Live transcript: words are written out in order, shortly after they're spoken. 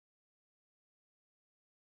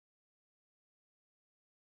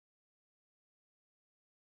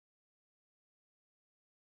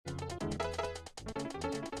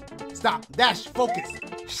Stop. Dash. Focus.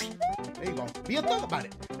 There you go. Be a thug about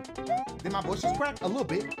it. Did my voice just crack? A little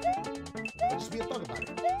bit. But just be a thug about it.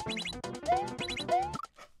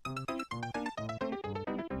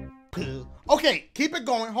 Okay, keep it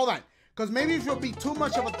going. Hold on. Because maybe if you'll be too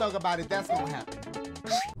much of a thug about it, that's going to happen.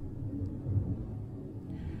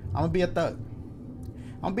 I'm going to be a thug.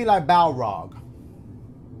 I'm going to be like Balrog.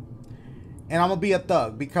 And I'm going to be a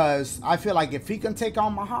thug because I feel like if he can take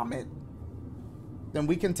on Muhammad, then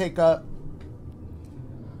we can take up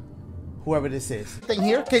whoever this is. Thing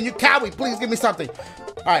here? Can you, Cowie, please give me something?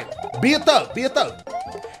 All right. Be a thug. Be a thug.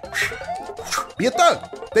 Be a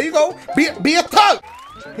thug. There you go. Be a thug.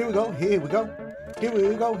 Here we go. Here we go. Here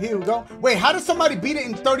we go. Here we go. Wait, how does somebody beat it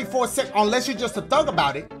in 34 seconds unless you're just a thug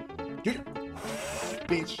about it?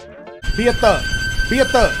 Bitch. Be a thug. Be a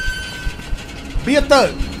thug. Be a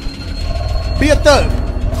thug. Be a thug.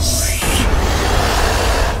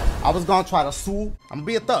 I was gonna try to sue. I'm gonna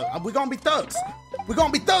be a thug. We're gonna be thugs. We're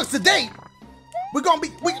gonna be thugs today. We're gonna be.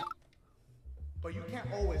 But you can't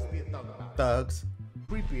always be a thug about it. Thugs.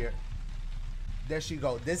 Creepier. There she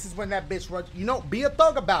go. This is when that bitch runs. You know, be a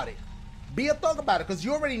thug about it. Be a thug about it, because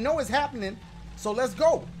you already know it's happening. So let's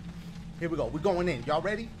go. Here we go. We're going in. Y'all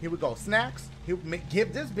ready? Here we go. Snacks.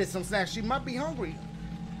 Give this bitch some snacks. She might be hungry.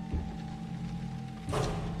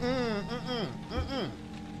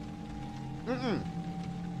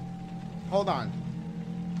 Hold on.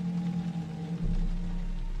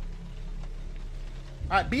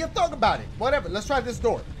 All right, be a thug about it. Whatever. Let's try this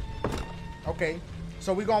door. Okay.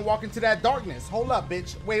 So we're going to walk into that darkness. Hold up,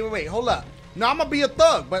 bitch. Wait. Hold up. No, I'm going to be a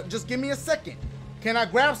thug, but just give me a second. Can I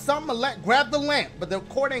grab something? Grab the lamp, but the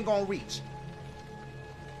cord ain't going to reach.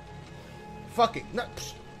 Fuck it. No,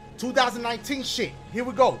 2019 shit. Here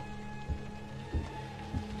we go.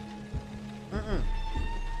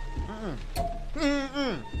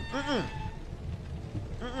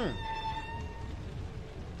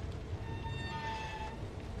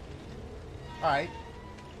 All right.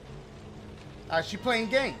 All right, she playing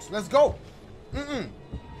games. Let's go.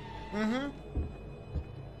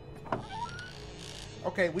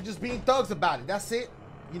 Okay, we just being thugs about it. That's it.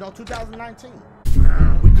 You know, 2019.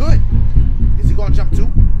 We good. Is he gonna jump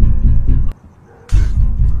too?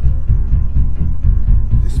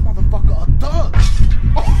 This motherfucker a thug.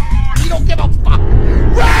 Oh, he don't give a fuck.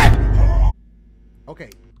 Run!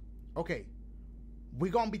 Okay. We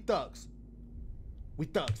gonna be thugs. We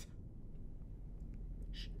thugs.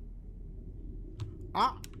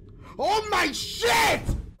 Oh my shit!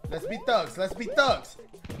 Let's be thugs. Let's be thugs.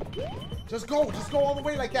 Just go all the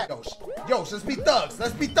way like that. Yo, let's be thugs.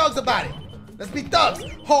 Let's be thugs about it. Let's be thugs.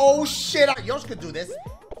 Oh shit! Yosh could do this.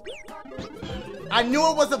 I knew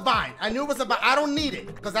it was a vine. I don't need it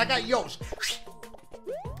because I got Yosh.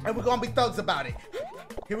 And we're gonna be thugs about it.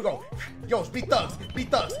 Here we go. Yosh, be thugs. Be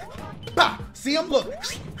thugs. Bah! See him? Look.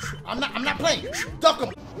 I'm not playing. Duck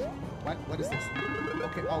him. What is this?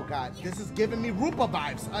 Okay, oh god, this is giving me Rupa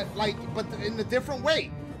vibes, but in a different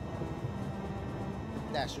way.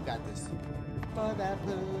 Dash, you got this.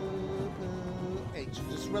 Hey,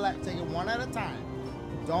 just relax, take it one at a time.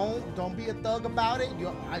 Don't be a thug about it.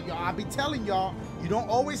 I'll be telling y'all, you don't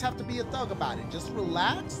always have to be a thug about it. Just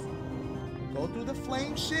relax, go through the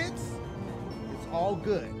flame shits. It's all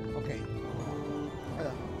good. Okay.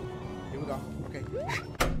 Here we go. Okay.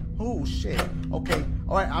 Oh shit. Okay.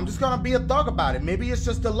 All right. I'm just gonna be a thug about it. Maybe it's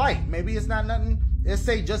just a light. Maybe it's not nothing. Let's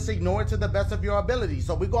say just ignore it to the best of your ability.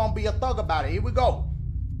 So we're gonna be a thug about it. Here we go.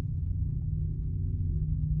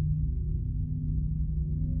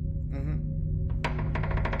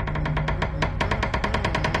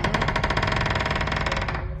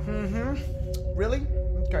 Really?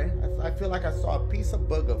 Okay. I feel like I saw a piece of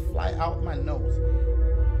booger fly out my nose.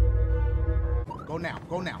 Go now.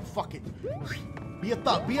 Go now. Fuck it. Be a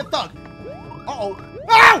thug. Be a thug. Uh-oh.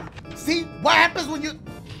 Oh! See? What happens when you...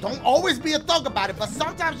 Don't always be a thug about it, but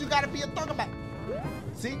sometimes you gotta be a thug about it.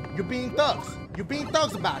 See? You're being thugs. You're being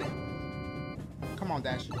thugs about it. Come on,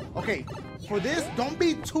 Dashie. Okay. For this, don't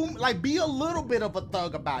be too... Like, be a little bit of a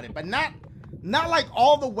thug about it, but not like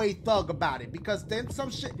all the way thug about it, because then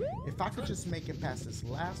some shit... If I could just make it past this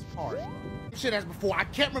last part. Shit as before. I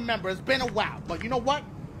can't remember. It's been a while. But you know what?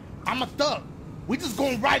 I'm a thug. We just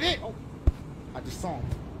going right in. Oh. I just saw him.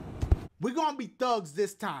 We're gonna be thugs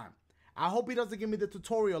this time. I hope he doesn't give me the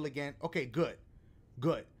tutorial again. Okay, good.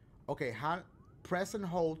 Good. Okay, how press and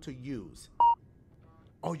hold to use.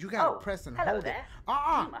 Oh, you gotta press and hold there. it.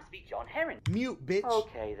 You must be John Heron. Mute, bitch.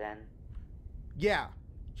 Okay then. Yeah.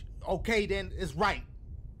 Okay then is right.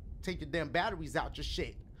 Take your damn batteries out your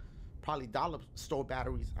shit. Probably dollar store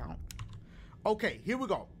batteries. I don't. Okay, here we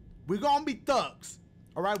go. We're gonna be thugs.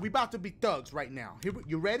 All right, we about to be thugs right now. Here,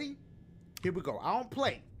 you ready? Here we go. I don't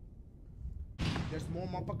play. There's more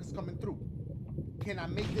motherfuckers coming through. Can I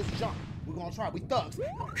make this jump? We're gonna try. We thugs.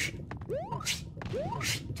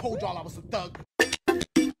 Told y'all I was a thug.